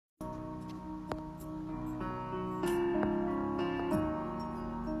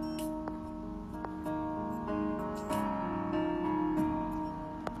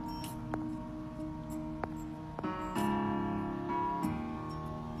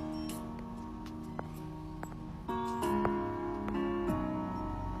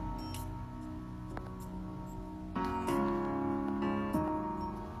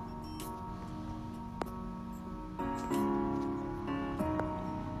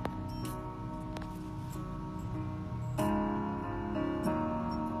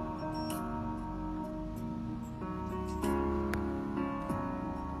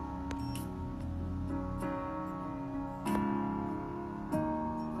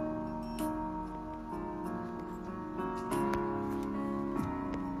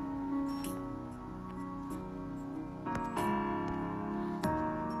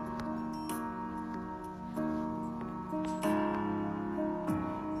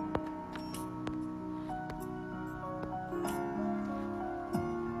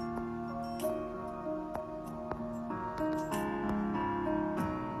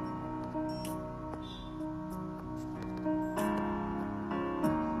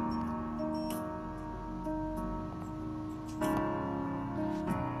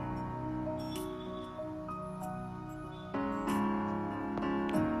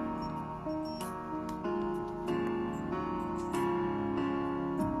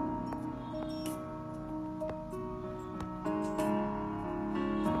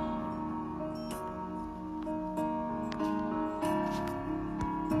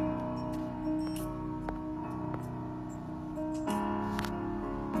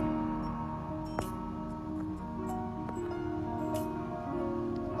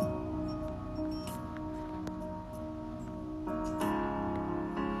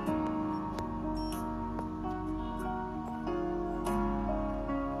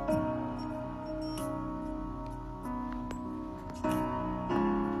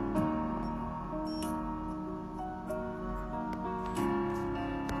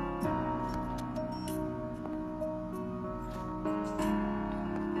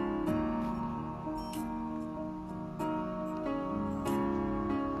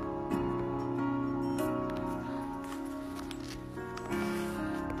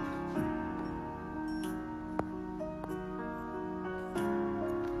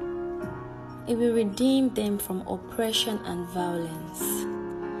He will redeem them from oppression and violence,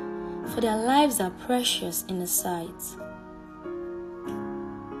 for their lives are precious in His sight.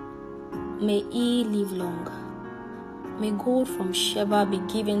 May He live long. May gold from Sheba be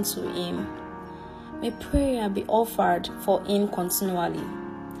given to Him. May prayer be offered for Him continually,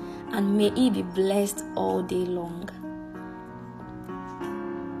 and may He be blessed all day long.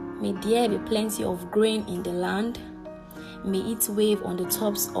 May there be plenty of grain in the land. May it wave on the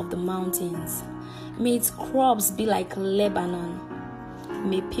tops of the mountains. May its crops be like Lebanon.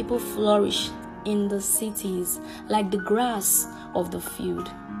 May people flourish in the cities like the grass of the field.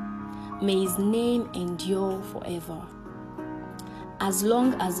 May His name endure forever. As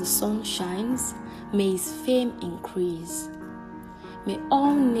long as the sun shines, may His fame increase. May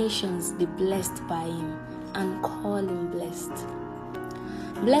all nations be blessed by Him and call Him blessed.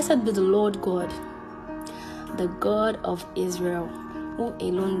 Blessed be the Lord God, the God of Israel, who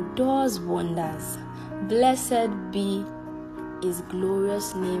alone does wonders. Blessed be His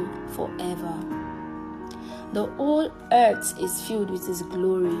glorious name forever. The whole earth is filled with His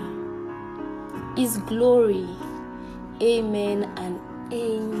glory. His glory. Amen and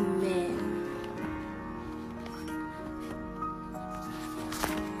amen.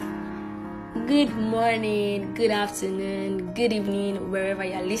 Good morning, good afternoon, good evening, wherever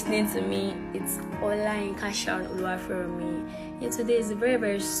you're listening to me. It's Ola Nkashan Oluwafermi. Today is a very,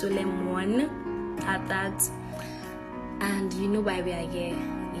 very solemn one at that. And you know why we are here.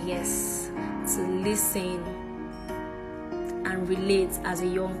 Yes, to listen and relate as a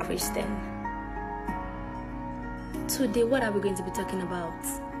young Christian. Today, what are we going to be talking about?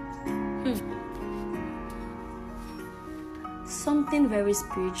 Something very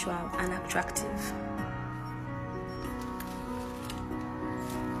spiritual and attractive.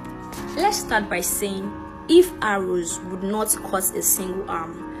 Let's start by saying, if arrows would not cut a single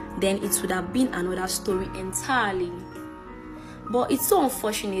arm, then it would have been another story entirely. But it's so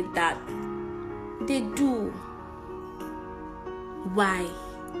unfortunate that they do. Why?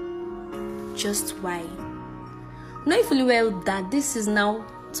 Just why? Knowing fully well that this is now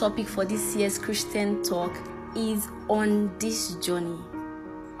topic for this year's Christian talk is on this journey.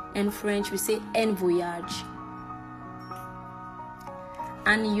 In French we say en voyage,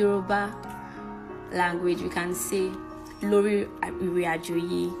 and in Yoruba language we can say lori iriajo.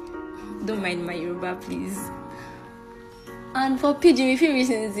 Don't mind my Yoruba, please. And for Pidgin, we feel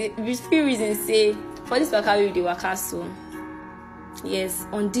reasons say for this waka we dey waka so. Yes,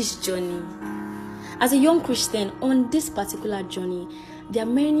 on this journey. As a young Christian, on this particular journey, there are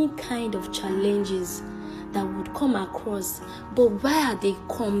many kind of challenges that would come across. But why are they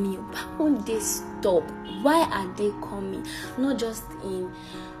coming? Why won't they stop? Why are they coming? Not just in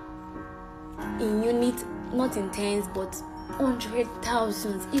unit, not in tens, but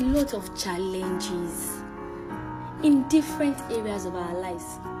 100,000s. A lot of challenges in different areas of our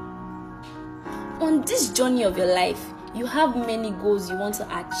lives. On this journey of your life, you have many goals you want to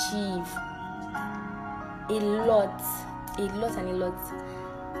achieve. A lot and a lot.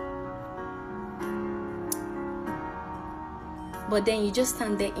 But then you just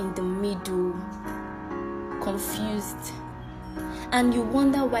stand there in the middle, confused, and you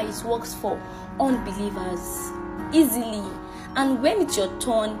wonder why it works for unbelievers easily, and when it's your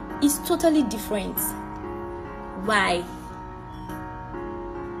turn, it's totally different. Why?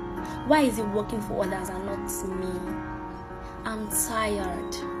 Why is it working for others and not me? I'm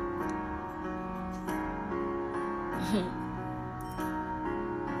tired.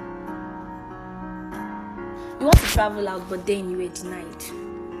 You want to travel out, but then you were denied.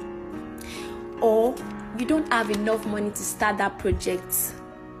 Or you don't have enough money to start that project,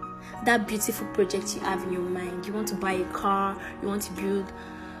 that beautiful project you have in your mind. You want to buy a car, you want to build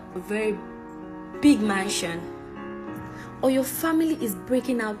a very big mansion. Or your family is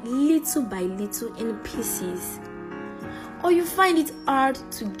breaking out little by little in pieces. Or you find it hard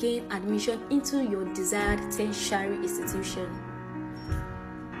to gain admission into your desired tertiary institution.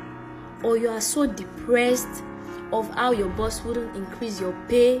 Or you are so depressed of how your boss wouldn't increase your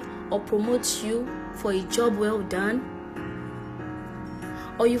pay or promote you for a job well done.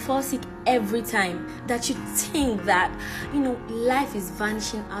 Or you fall sick every time that you think that, life is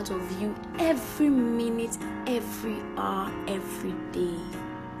vanishing out of you every minute, every hour, every day.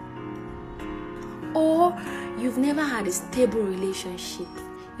 Or you've never had a stable relationship.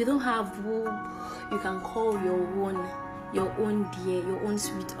 You don't have who you can call your own dear, your own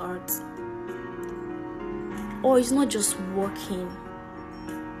sweetheart. Or it's not just working.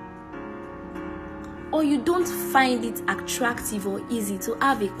 Or you don't find it attractive or easy to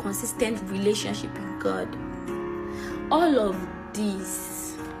have a consistent relationship with God. All of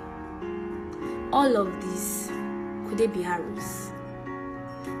these all of this, could they be arrows?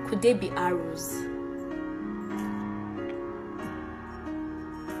 Could they be arrows?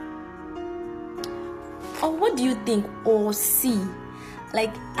 Or what do you think or see?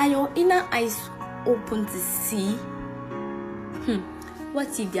 Like, are your inner eyes open to see?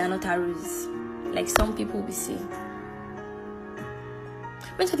 What if they are not arrows? Like some people will be saying.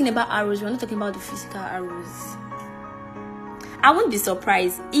 When talking about arrows, we're not talking about the physical arrows. I won't be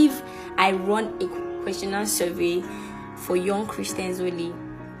surprised if I run a questionnaire survey for young Christians only,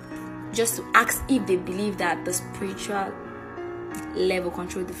 just to ask if they believe that the spiritual level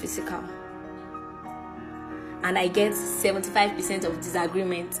controls the physical. And I get 75% of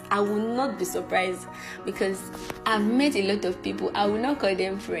disagreement. I will not be surprised, because I've met a lot of people. I will not call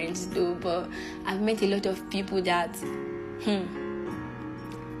them friends though, but I've met a lot of people that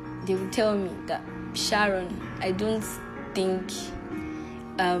they will tell me that, Sharon, I don't think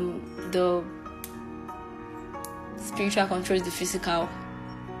the spiritual controls the physical.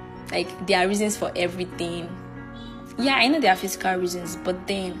 Like, there are reasons for everything. Yeah, I know there are physical reasons, but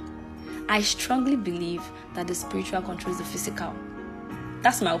then I strongly believe that the spiritual controls the physical.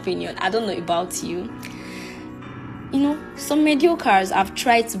 That's my opinion. I don't know about you. You know, some mediocres have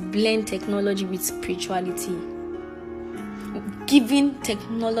tried to blend technology with spirituality, giving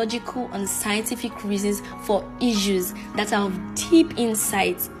technological and scientific reasons for issues that have deep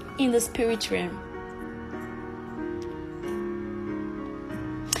insights in the spirit realm.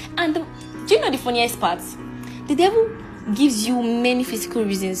 And do you know the funniest part? The devil gives you many physical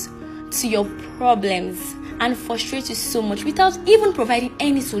reasons to your problems and frustrates you so much without even providing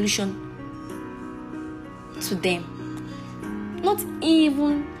any solution to them. Not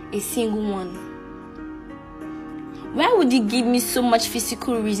even a single one. Why would you give me so much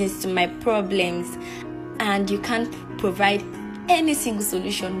physical reasons to my problems and you can't provide any single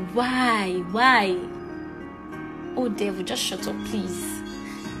solution? Why? Oh devil, just shut up, please.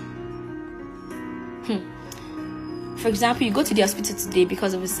 For example, you go to the hospital today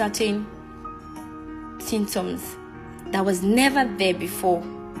because of a certain symptoms that was never there before.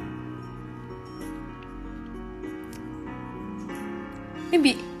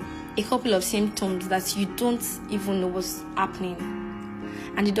 Maybe a couple of symptoms that you don't even know what's happening,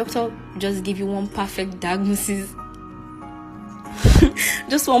 and the doctor just give you one perfect diagnosis.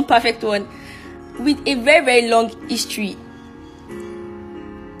 Just one perfect one with a very, very long history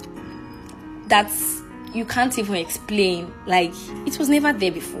that's you can't even explain. Like, it was never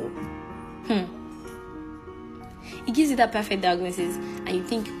there before. It gives you that perfect diagnosis and you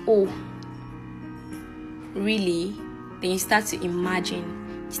think, oh, really? Then you start to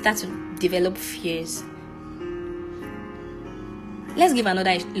imagine, you start to develop fears. Let's give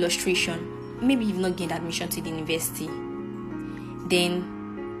another illustration. Maybe you've not gained admission to the university.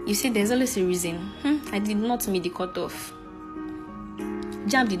 Then you say there's always a reason. I did not meet the cutoff.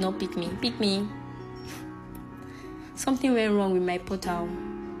 JAMB did not pick me. Something went wrong with my portal.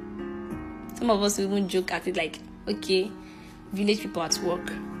 Some of us will even joke at it like, okay, village people at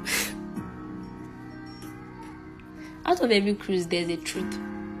work. Out of every cruise, there's a truth.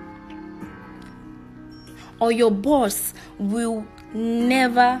 Or your boss will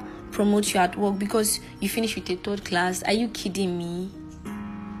never promote you at work because you finish with a third class. Are you kidding me?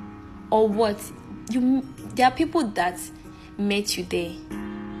 Or what? There are people that met you there.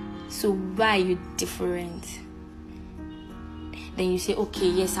 So why are you different? Then you say, okay,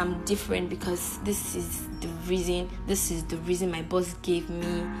 yes, I'm different because this is the reason my boss gave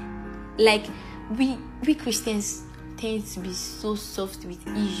me. Like, we Christians tend to be so soft with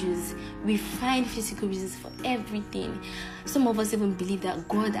issues. We find physical reasons for everything. Some of us even believe that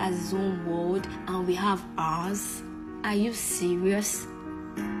God has his own world and we have ours. Are you serious?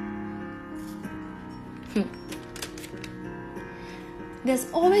 There's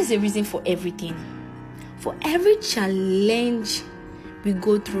always a reason for everything. For every challenge we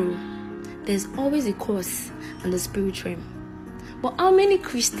go through, there's always a cause in the spirit realm. But how many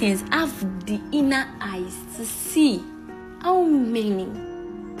Christians have the inner eyes to see? How many?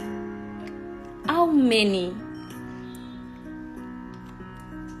 I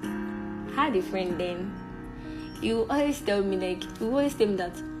had a friend then. You always tell me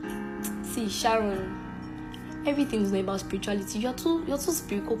that, see, Sharon, everything is not about spirituality. You're too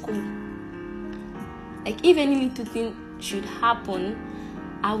spiritual. Like, if any little thing should happen,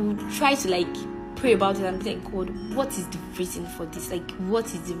 I would try to pray about it and be like, God, what is the reason for this? Like, what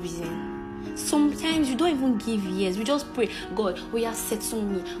is the reason? Sometimes you don't even give yes. We just pray, God, oh yeah, settle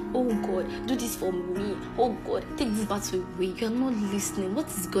me. Oh God, do this for me. Oh God, take this battle away. You're not listening. What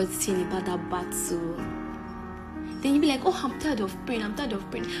is God saying about that battle? Then you'll be like, oh, I'm tired of praying.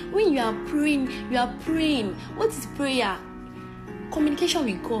 When you are praying. What is prayer? Communication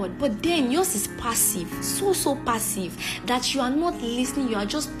with God. But then yours is passive. So passive that you are not listening. You are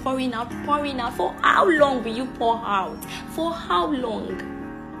just pouring out. For how long will you pour out? For how long?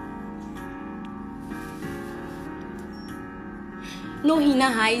 No inner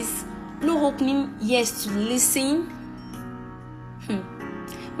eyes. No opening ears to listen.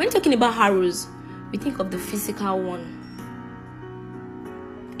 When talking about arrows, we think of the physical one.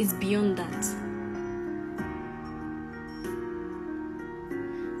 It's beyond that.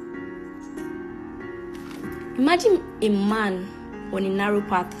 Imagine a man on a narrow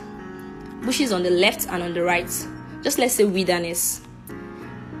path, bushes on the left and on the right. Just let's say wilderness.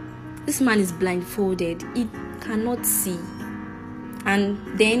 This man is blindfolded. He cannot see. And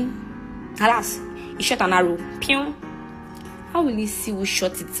then, alas, he shot an arrow. Pew! How will he see who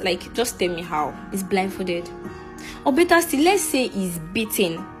shot it? Like, just tell me how. He's blindfolded. Or better still, let's say he's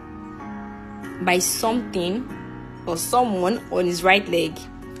beaten by something or someone on his right leg.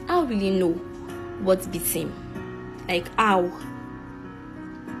 How will he know what beat him? Like, how?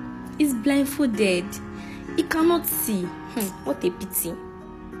 He's blindfolded. He cannot see. What a pity.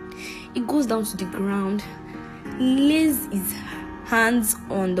 He goes down to the ground, lays his hands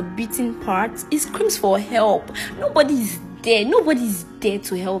on the beaten part. He screams for help. Nobody is there. Nobody is there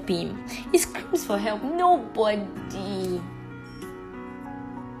to help him. He screams for help. Nobody.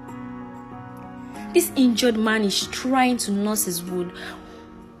 This injured man is trying to nurse his wound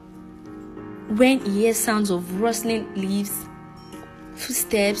when he hears sounds of rustling leaves,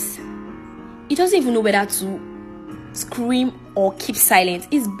 footsteps. He doesn't even know whether to scream or keep silent.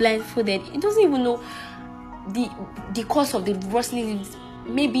 He's blindfolded. He doesn't even know the cause of the rustling leaves.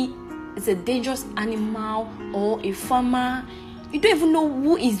 Maybe it's a dangerous animal or a farmer. You don't even know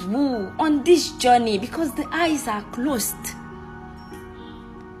who is who on this journey because the eyes are closed.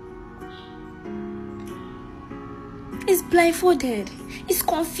 He's blindfolded. He's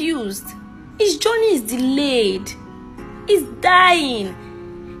confused. His journey is delayed. He's dying.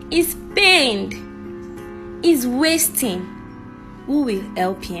 He's pained. He's wasting. Who will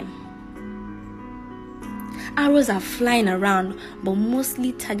help him? Arrows are flying around, but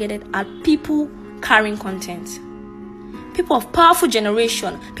mostly targeted at people carrying content. People of powerful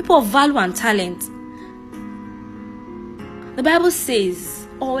generation, people of value and talent. The Bible says,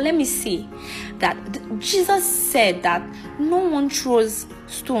 or let me say, that Jesus said that no one throws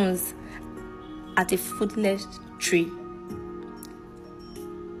stones at a fruitless tree.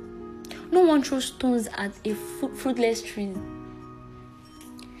 No one throws stones at a fruitless tree.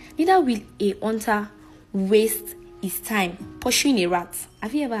 Neither will a hunter waste his time pursuing a rat.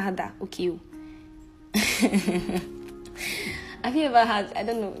 Have you ever had that? Okay. Have you ever had, I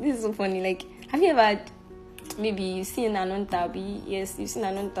don't know, this is so funny, like, have you ever had, maybe you've seen an hunter, yes, you've seen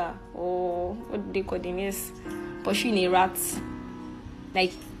an hunter, or what do they call them, yes, pursuing a rat.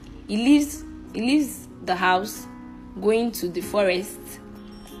 Like, he leaves the house, going to the forest,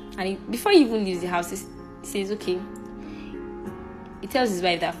 and before he even leaves the house, he says, okay, he tells his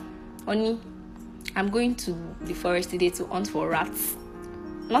wife that, honey, I'm going to the forest today to hunt for rats.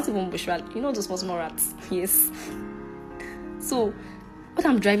 Not even bush rat. You know those small rats? Yes. So, what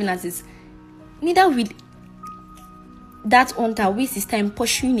I'm driving at is, neither will that hunter waste his time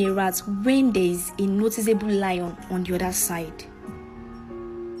pursuing a rat when there is a noticeable lion on the other side.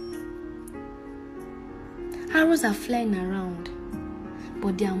 Arrows are flying around,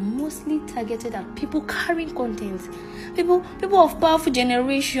 but they are mostly targeted at people carrying content. People of powerful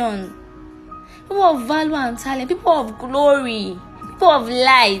generation. People of value and talent, people of glory, people of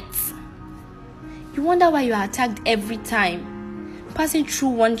light. You wonder why you are attacked every time, passing through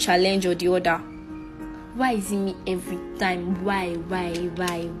one challenge or the other. Why is it me every time? Why?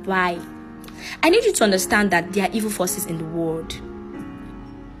 I need you to understand that there are evil forces in the world.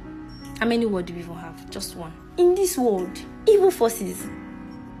 How many words do we even have? Just one. In this world, evil forces.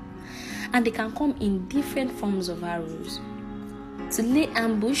 And they can come in different forms of arrows to lay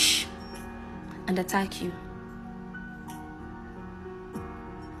ambush and attack you.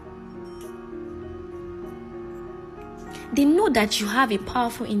 They know that you have a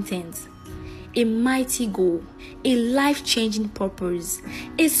powerful intent, a mighty goal, a life-changing purpose,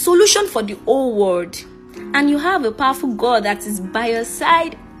 a solution for the whole world, and you have a powerful God that is by your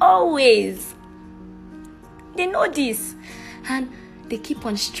side always. They know this, and they keep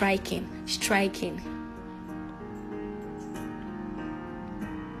on striking.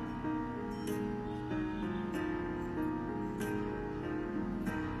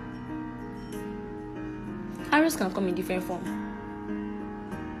 Arrows can come in different form.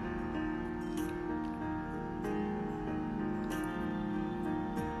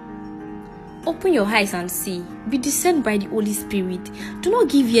 Open your eyes and see. Be discerned by the Holy Spirit. Do not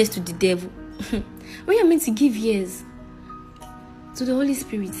give ears to the devil. When you're meant to give ears to the Holy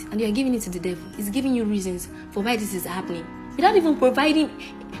Spirit and you're giving it to the devil, it's giving you reasons for why this is happening without even providing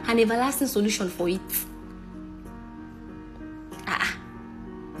an everlasting solution for it.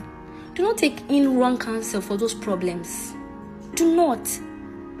 Do not take in wrong counsel for those problems. Do not.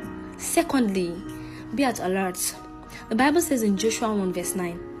 Secondly, be at alert. The Bible says in Joshua 1 verse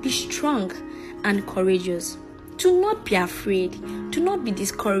 9, be strong and courageous. Do not be afraid. Do not be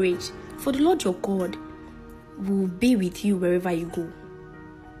discouraged. For the Lord your God will be with you wherever you go.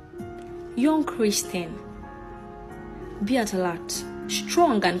 Young Christian, be at alert,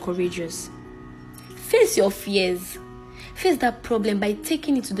 strong and courageous. Face your fears. Face that problem by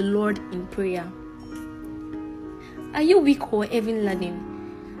taking it to the Lord in prayer. Are you weak or even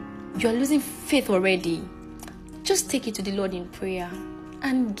learning? You are losing faith already. Just take it to the Lord in prayer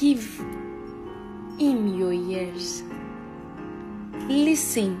and give Him your ears.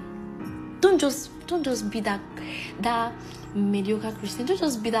 Listen. Don't just be that mediocre Christian. Don't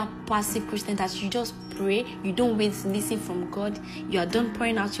just be that passive Christian that you just pray. You don't wait to listen from God. You are done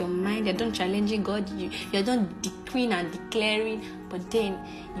pouring out your mind. You're done challenging God. You're done decreeing and declaring. But then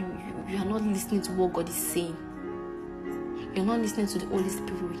you are not listening to what God is saying. You're not listening to the Holy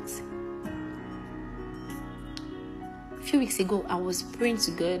Spirit. A few weeks ago, I was praying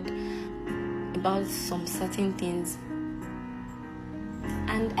to God about some certain things.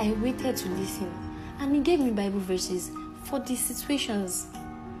 And I waited to listen. And He gave me Bible verses for the situations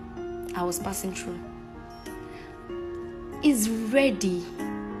I was passing through. He's ready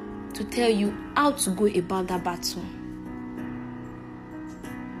to tell you how to go about that battle.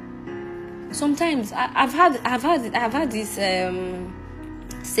 Sometimes I've had this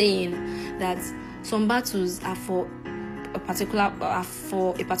saying that some battles are for a particular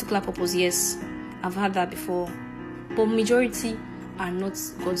purpose. Yes, I've had that before, but majority are not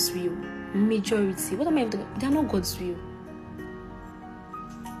God's will. Majority. What am I doing? They are not God's will.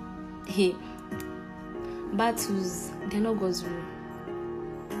 Hey, battles, they're not God's will.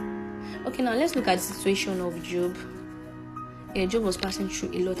 Okay, now let's look at the situation of Job. Yeah, Job was passing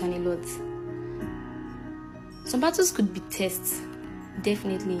through a lot and a lot. Some battles could be tests,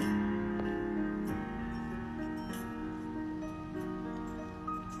 definitely.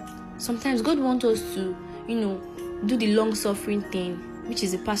 Sometimes God wants us to, do the long-suffering thing, which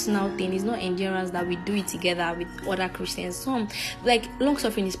is a personal thing. It's not endurance that we do it together with other Christians. Some, like,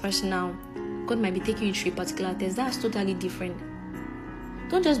 long-suffering is personal. God might be taking you through a particular test. That's totally different.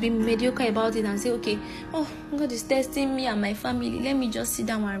 Don't just be mediocre about it and say, okay, God is testing me and my family. Let me just sit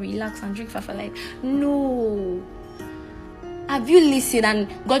down and relax and drink Fafa Life. No. Have you listened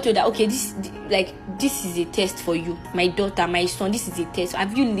and got to that? Okay, this is a test for you, my daughter, my son. This is a test.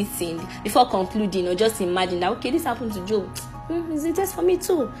 Have you listened before concluding, or just imagine that okay, this happened to Job? It's a test for me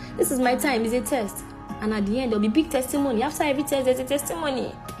too. This is my time. It's a test, and at the end there'll be big testimony. After every test, there's a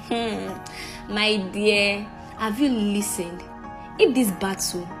testimony. My dear, have you listened? If this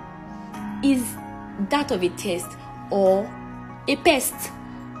battle is that of a test or a pest,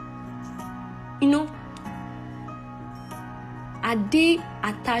 are they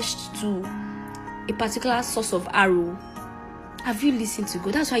attached to a particular source of arrow? Have you listened to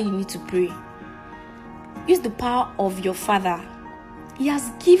God? That's why you need to pray. Use the power of your Father. He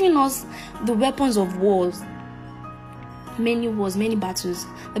has given us the weapons of wars. Many wars, many battles.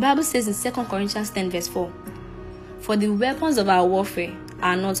 The Bible says in 2 Corinthians 10 verse 4, for the weapons of our warfare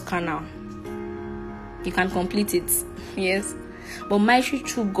are not carnal. You can complete it. Yes. But mighty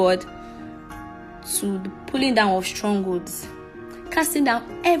through God to the pulling down of strongholds, casting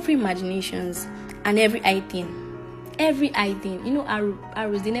down every imaginations and every high thing. Every high thing.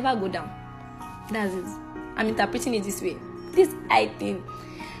 Arrows, they never go down. That's it. I'm interpreting it this way. This high thing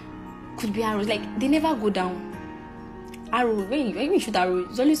could be arrows. Like, they never go down. Arrow, when you shoot arrow,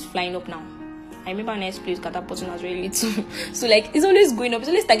 it's always flying up now. I remember when I used to play with catapult when I was really little. So, it's always going up. It's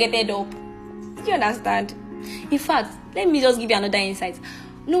always targeted up. Do you understand? In fact, let me just give you another insight.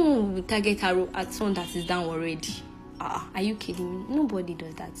 No one will target arrow at someone that is down already. Are you kidding me? Nobody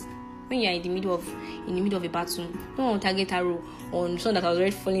does that. When you are in the middle of a battle, no one will target arrow on someone that was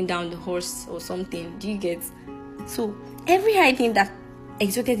already falling down the horse or something. Do you get? So every high thing that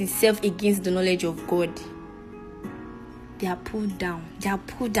exalted itself against the knowledge of God, they are pulled down. They are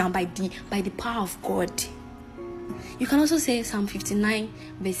pulled down by the power of God. You can also say Psalm 59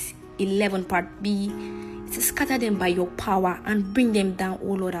 verse 11 part B. It says, scatter them by your power and bring them down,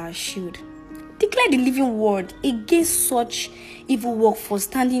 O Lord, our shield. Declare the living word against such evil work for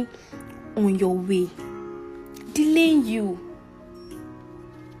standing on your way, delaying you.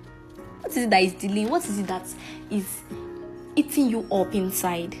 What is it that is delaying? What is it that is eating you up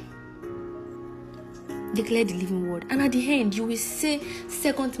inside? Declare the living word. And at the end, you will say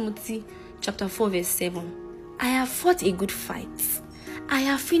 2 Timothy chapter 4 verse 7. I have fought a good fight. I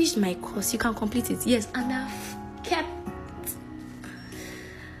have finished my course. You can complete it. Yes, and I have kept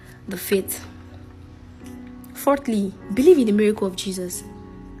the faith. Fourthly, believe in the miracle of Jesus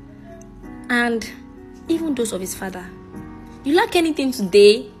and even those of his Father. You lack anything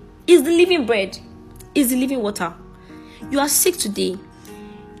today, is the living bread, is the living water. You are sick today,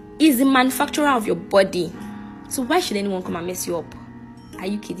 is the manufacturer of your body. So why should anyone come and mess you up? Are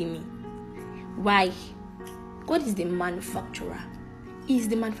you kidding me? Why? God is the manufacturer. He is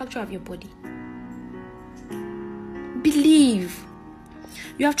the manufacturer of your body. Believe.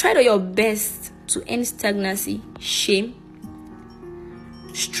 You have tried all your best to end stagnancy, shame,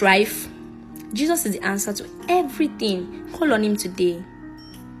 strife. Jesus is the answer to everything. Call on him today.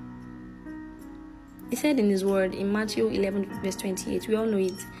 He said in his word in Matthew 11 verse 28, we all know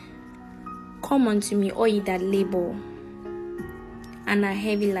it. Come unto me, all ye that labor and are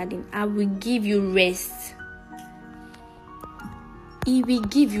heavy laden, I will give you rest. He will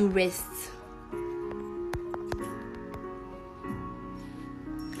give you rest.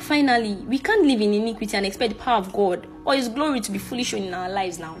 Finally, we can't live in iniquity and expect the power of God or his glory to be fully shown in our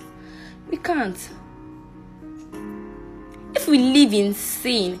lives now. We can't. If we live in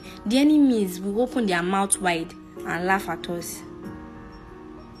sin, the enemies will open their mouth wide and laugh at us.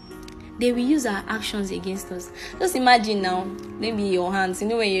 They will use our actions against us. Just imagine now, maybe your hands,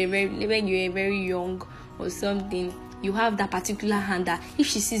 when you're very young or something, you have that particular hand that if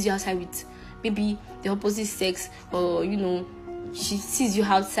she sees you outside with maybe the opposite sex, or she sees you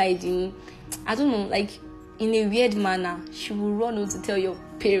outside in, I don't know, like in a weird manner, she will run out to tell your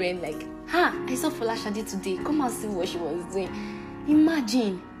parent, like, I saw Folashade today, come and see what she was doing.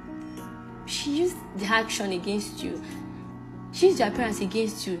 Imagine, she used the action against you. She used your appearance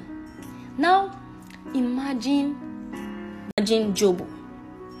against you. Now, imagine Job,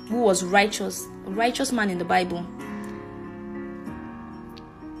 who was a righteous man in the Bible.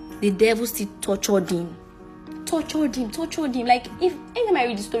 The devil still tortured him. Like, if anytime I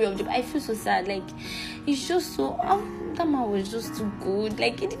read the story of Job, I feel so sad. Like, it's just so, that man was just too good.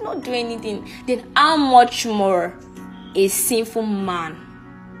 Like, he did not do anything. Then how much more a sinful man?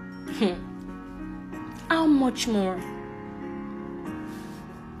 How much more?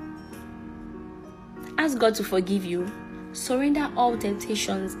 Ask God to forgive you. Surrender all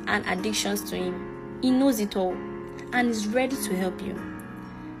temptations and addictions to him. He knows it all and is ready to help you.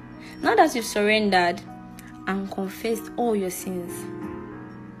 Now that you've surrendered and confessed all your sins,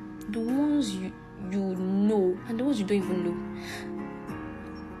 the ones you know and the ones you don't even know,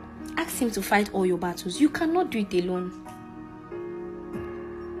 ask him to fight all your battles. You cannot do it alone.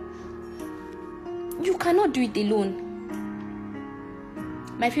 You cannot do it alone.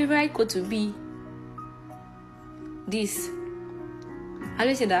 My favorite quote will be this. I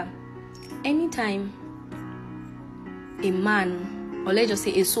always say that anytime a man, or let's just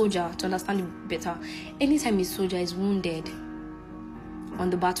say a soldier, to understand it better, anytime a soldier is wounded on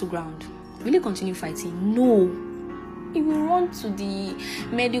the battleground, will he continue fighting? No. He will run to the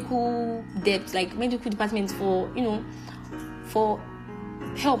medical depth, like medical department for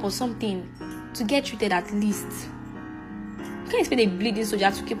help or something, to get treated at least. You can't expect a bleeding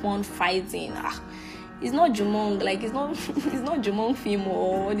soldier to keep on fighting. It's not Jumong, like it's not Jumong film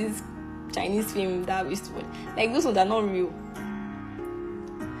or this Chinese film that we used to watch. Like, those ones are not real.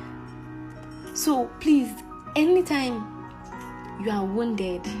 So please, anytime you are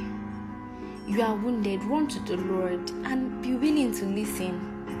wounded, run to the Lord and be willing to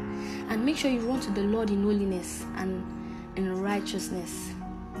listen. And make sure you run to the Lord in holiness and in righteousness.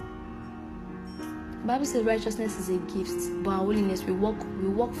 The Bible says righteousness is a gift, but our holiness, we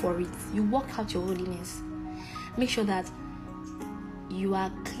work for it. You work out your holiness. Make sure that you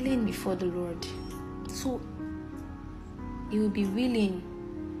are clean before the Lord. So He will be willing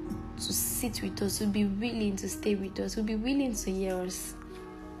to sit with us, He will be willing to stay with us, He will be willing to hear us.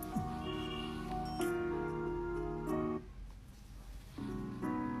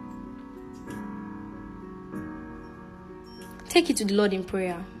 Take it to the Lord in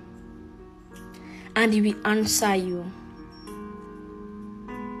prayer, and He will answer you.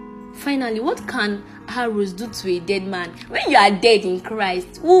 Finally, what can arrows do to a dead man? When you are dead in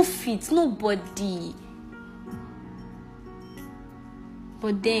Christ, who fits? Nobody.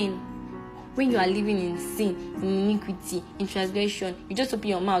 But then, when you are living in sin, in iniquity, in transgression, you just open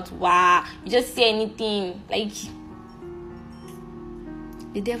your mouth, you just say anything. Like,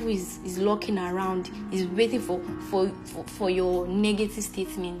 the devil is lurking around, is waiting for your negative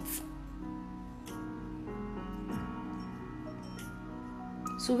statements.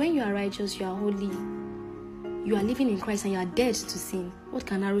 So when you are righteous, you are holy, you are living in Christ, and you are dead to sin, what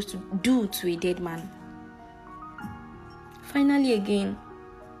can arrows do to a dead man? Finally, again,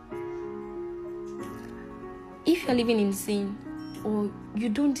 if you are living in sin or you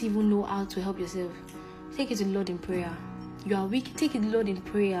don't even know how to help yourself, take it to the Lord in prayer. You are weak, take it to the Lord in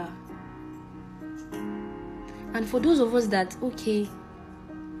prayer. And for those of us that, okay,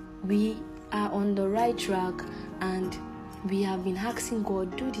 we are on the right track and we have been asking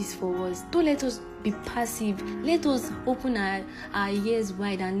God, do this for us. Don't let us be passive. Let us open our ears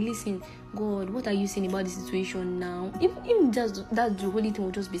wide and listen. God, what are you saying about this situation now? Even just that's the only thing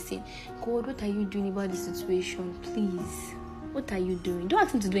we'll just be saying. God, what are you doing about this situation? Please. What are you doing? Don't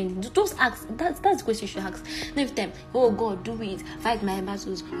ask him to do anything. Just ask. That's the question you should ask. Next time, oh God, do it. Fight my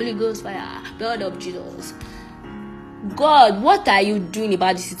battles. Holy Ghost fire. Blood of Jesus. God, what are you doing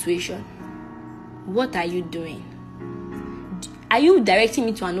about this situation? What are you doing? Are you directing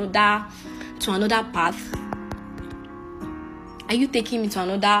me to another path? Are you taking me to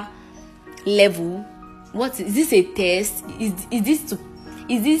another level? What is this, a test? Is this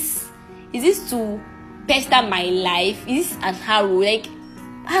to pester my life? Is this an arrow? Like,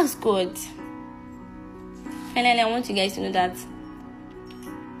 ask God. Finally, I want you guys to know that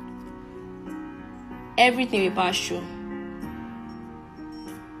everything we pass through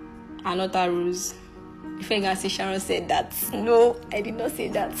are not arrows. If I can say Sharon said that. No, I did not say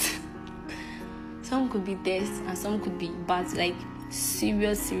that. Some could be tests and some could be battles, like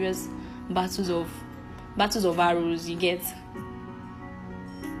serious battles of arrows, you get.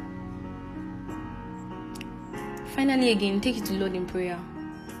 Finally, again, take it to the Lord in prayer.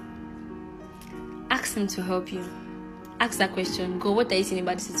 Ask him to help you. Ask that question. God, what are you saying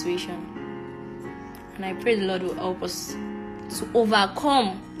about the situation? And I pray the Lord will help us to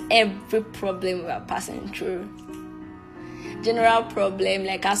overcome every problem we are passing through. General problem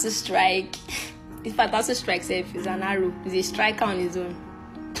like acid strike. In fact, acid strike itself is an arrow. It's a striker on his own.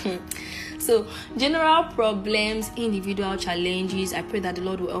 So, general problems, individual challenges, I pray that the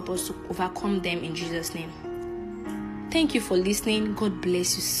Lord will help us to overcome them in Jesus' name. Thank you for listening. God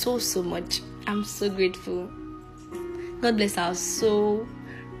bless you so much. I'm so grateful. God bless our soul,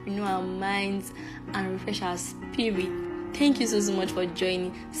 renew our minds, and refresh our spirit. Thank you so much for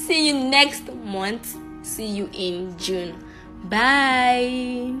joining. See you next month. See you in June.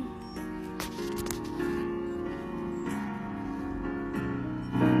 Bye.